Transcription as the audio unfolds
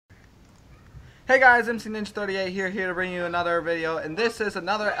Hey guys, MC Ninja 38 here to bring you another video, and this is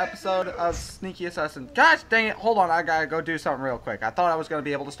another episode of Sneaky Assassin. Gosh dang it, hold on, I gotta go do something real quick. I thought I was gonna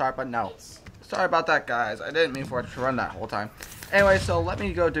be able to start, but no. Sorry about that, guys. I didn't mean for it to run that whole time. Anyway, so let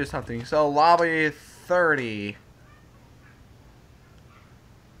me go do something. So, lobby 30.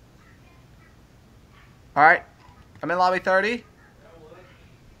 Alright, I'm in lobby 30.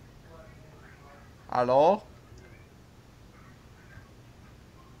 Hello?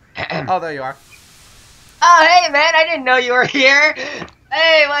 Oh, there you are. Oh, hey, man, I didn't know you were here.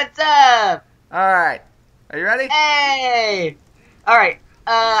 Hey, what's up? Alright. Are you ready? Hey. Alright,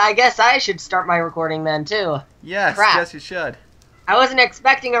 I guess I should start my recording then, too. Yes, Crap. yes you should. I wasn't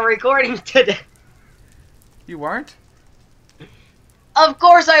expecting a recording today. You weren't? Of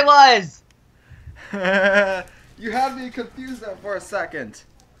course I was. You had me confused there for a second.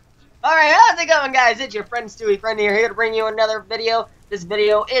 Alright, how's it going, guys? It's your friend StewieFriend here to bring you another video. This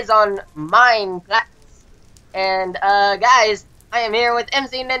video is on Minecraft. And, guys, I am here with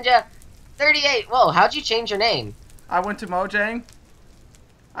MC Ninja 38. Whoa, how'd you change your name? I went to Mojang.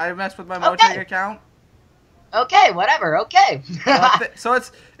 I messed with my Mojang account. Okay, whatever, okay. So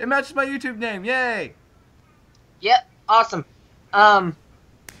it matches my YouTube name, yay! Yep, awesome.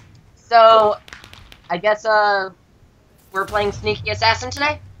 So, I guess, we're playing Sneaky Assassin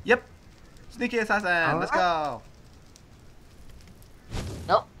today? Yep. Sneaky Assassin, let's go.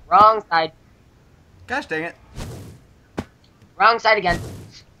 Nope, wrong side. Gosh dang it. Wrong side again.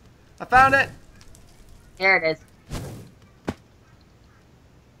 I found it! Here it is.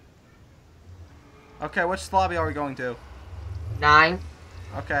 Okay, which lobby are we going to? 9.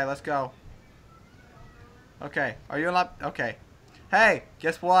 Okay, let's go. Okay, are you in lobby? Okay. Hey,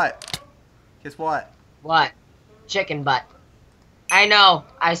 guess what? Guess what? What? Chicken butt. I know.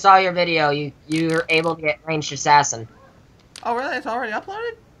 I saw your video. You're able to get ranged assassin. Oh really? It's already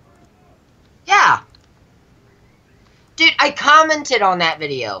uploaded? Yeah. Dude, I commented on that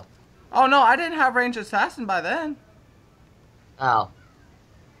video. Oh no, I didn't have range assassin by then. Oh.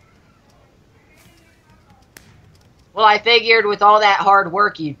 Well, I figured with all that hard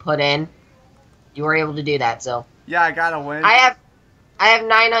work you put in, you were able to do that, so. Yeah, I gotta win. I have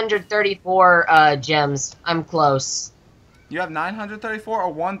 934 gems. I'm close. You have 934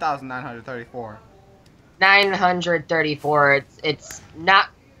 or 1,934? 934. It's not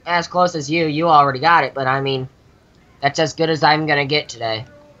as close as you. You already got it, but I mean, that's as good as I'm gonna get today.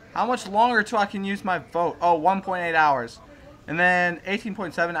 How much longer till I can use my vote? Oh, 1.8 hours. And then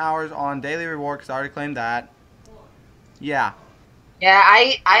 18.7 hours on daily reward, because I already claimed that. Yeah. Yeah,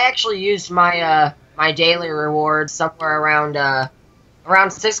 I actually used my my daily reward somewhere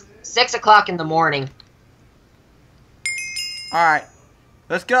around 6 o'clock in the morning. Alright.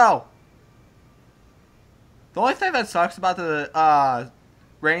 Let's go. The only thing that sucks about the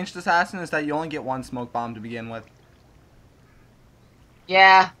ranged assassin is that you only get one smoke bomb to begin with.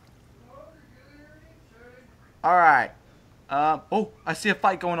 Yeah. Alright. Oh, I see a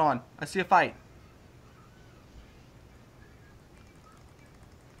fight going on. I see a fight.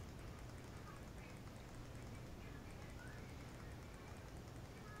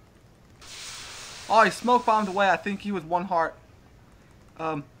 Oh, he smoke bombed away. I think he was one heart.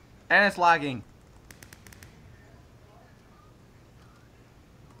 And it's lagging.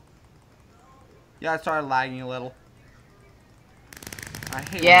 Yeah, it started lagging a little. I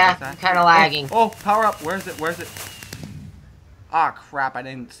hate Yeah, that. kind of lagging. Oh, power up. Where's it? Where's it? Ah, crap. I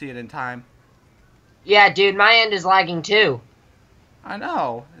didn't see it in time. Yeah, dude, my end is lagging too. I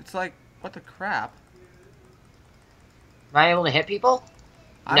know. It's like, what the crap? Am I able to hit people?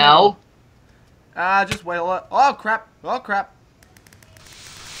 I No. Just wait a little. Oh, crap. Oh, crap.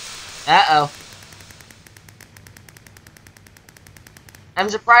 Uh-oh. I'm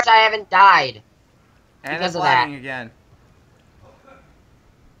surprised I haven't died. And Because it's of that. lagging again.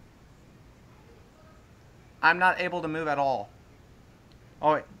 I'm not able to move at all.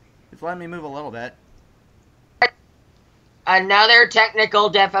 Oh, wait. It's letting me move a little bit. Another technical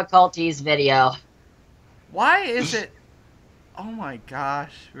difficulties video. Why is it... Oh my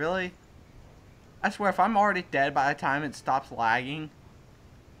gosh. Really? I swear, if I'm already dead by the time it stops lagging,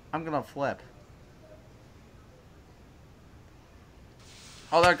 I'm gonna flip.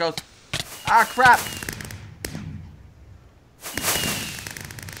 Oh, there it goes. Ah, crap!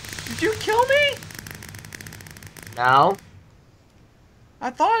 Did you kill me? No.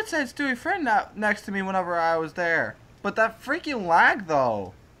 I thought it said StewieFriend next to me whenever I was there. But that freaking lag,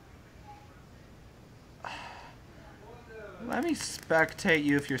 though. Let me spectate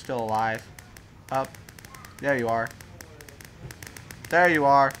you if you're still alive. Up. There you are. There you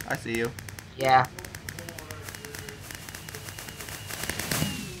are. I see you. Yeah.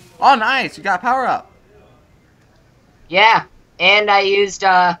 Oh, nice. You got power up. Yeah, and I used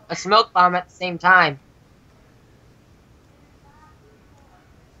a smoke bomb at the same time.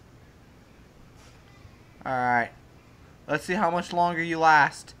 Alright. Let's see how much longer you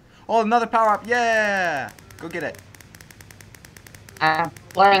last. Oh, another power up. Yeah. Go get it. I'm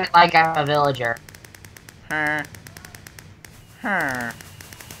playing it like I'm a villager. Huh. Huh.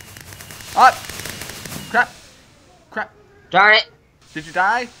 Oh! Crap. Crap. Darn it. Did you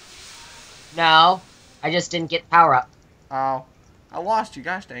die? No, I just didn't get power up. Oh. I lost you.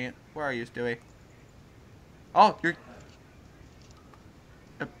 Gosh dang it. Where are you, Stewie? Oh, you're...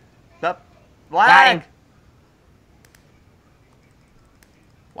 Lag! him.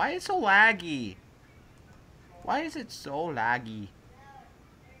 Why is it so laggy? Why is it so laggy?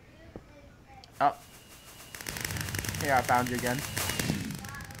 Oh. Here, I found you again.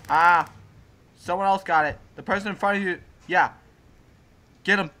 Ah. Someone else got it. The person in front of you. Yeah.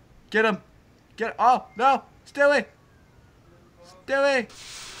 Get him. Get him. Get. Oh, no. Stewie. Stewie.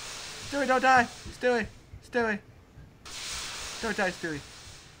 Stewie, don't die. Stewie. Stewie. Don't die, Stewie.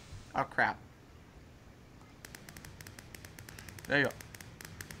 Oh, crap. There you go.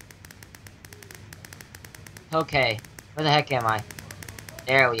 Okay, where the heck am I?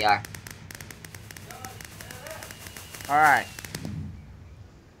 There we are. Alright.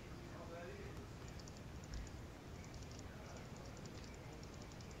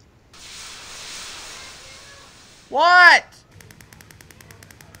 What?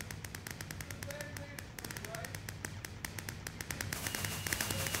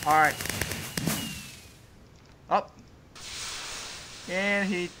 Alright. Up. And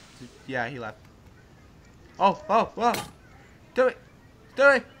he... Yeah, he left. Oh, oh, whoa. Stewie.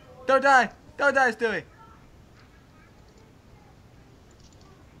 Stewie. Don't die. Don't die, Stewie.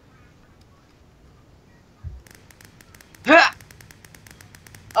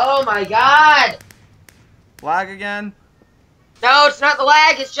 Oh my god! Lag again? No, it's not the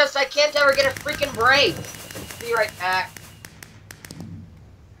lag, it's just I can't ever get a freaking break. Be right back.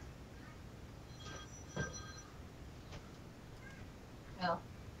 No.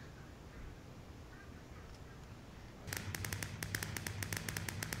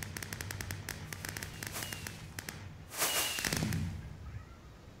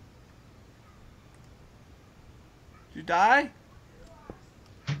 Did you die?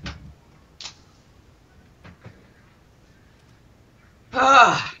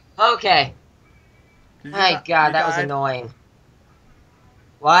 Okay. My god, that was annoying.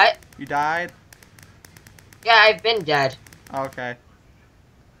 What? You died? Yeah, I've been dead. Okay.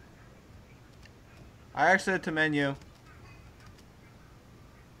 I exited to menu.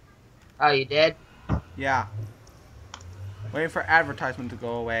 Oh, you did? Yeah. Waiting for advertisement to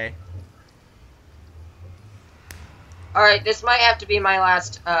go away. Alright, this might have to be my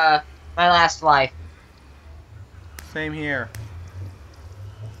last life. Same here.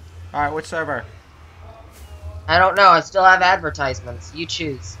 Alright, which server? I don't know, I still have advertisements. You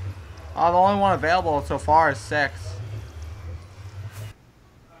choose. Oh, the only one available so far is 6.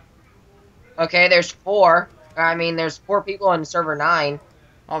 Okay, there's 4. I mean, there's 4 people in server 9.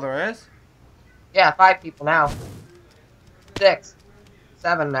 Oh, there is? Yeah, 5 people now. 6.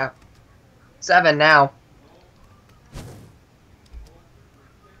 7 now. 7 now.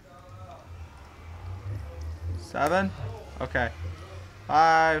 Seven? Okay.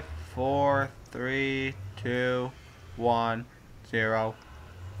 5, 4, 3, 2, 1, 0.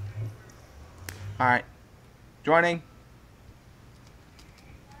 Alright. Joining.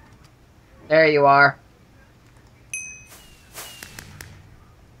 There you are.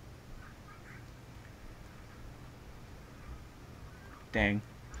 Dang.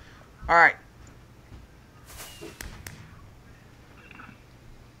 Alright.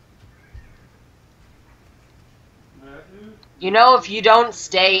 You know, if you don't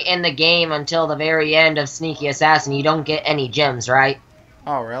stay in the game until the very end of Sneaky Assassin, you don't get any gems, right?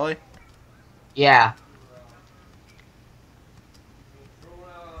 Oh, really? Yeah.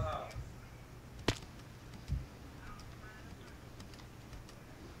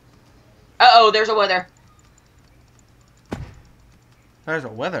 Uh-oh, there's a wither. There's a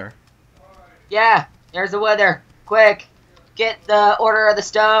wither. Yeah, there's a wither. Quick, get the Order of the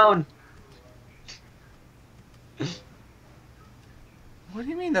Stone. What do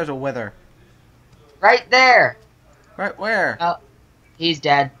you mean there's a wither? Right there. Right where? Oh, he's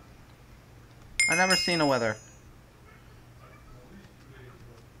dead. I never seen a wither.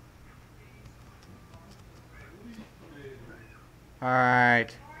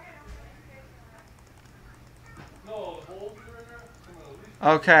 Alright.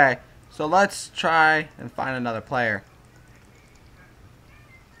 Okay, so let's try and find another player.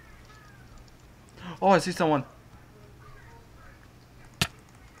 Oh, I see someone.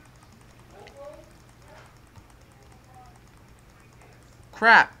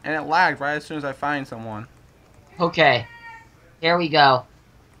 Crap, and it lagged right as soon as I find someone. Okay. Here we go.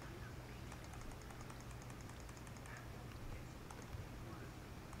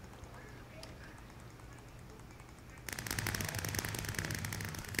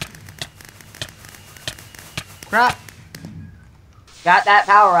 Crap. Got that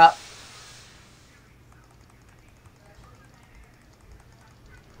power up.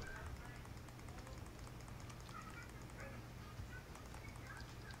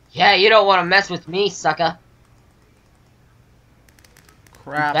 Yeah, you don't want to mess with me, sucker.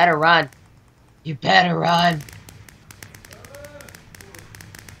 Crap. You better run. You better run.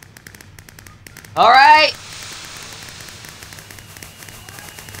 Alright.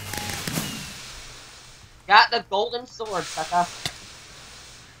 Got the golden sword, sucker.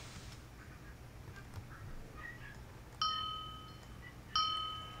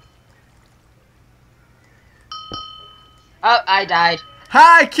 Oh, I died.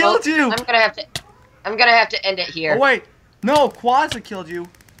 Hi, I killed you! I'm gonna have to end it here. Oh wait, no, Quaza killed you.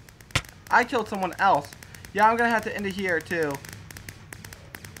 I killed someone else. Yeah, I'm gonna have to end it here too.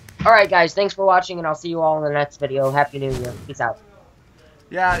 Alright guys, thanks for watching and I'll see you all in the next video. Happy New Year. Peace out.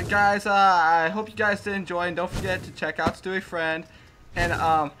 Yeah, guys, I hope you guys did enjoy, and don't forget to check out StewieFriend. And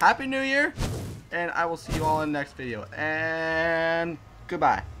Happy New Year, and I will see you all in the next video. And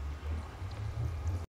goodbye.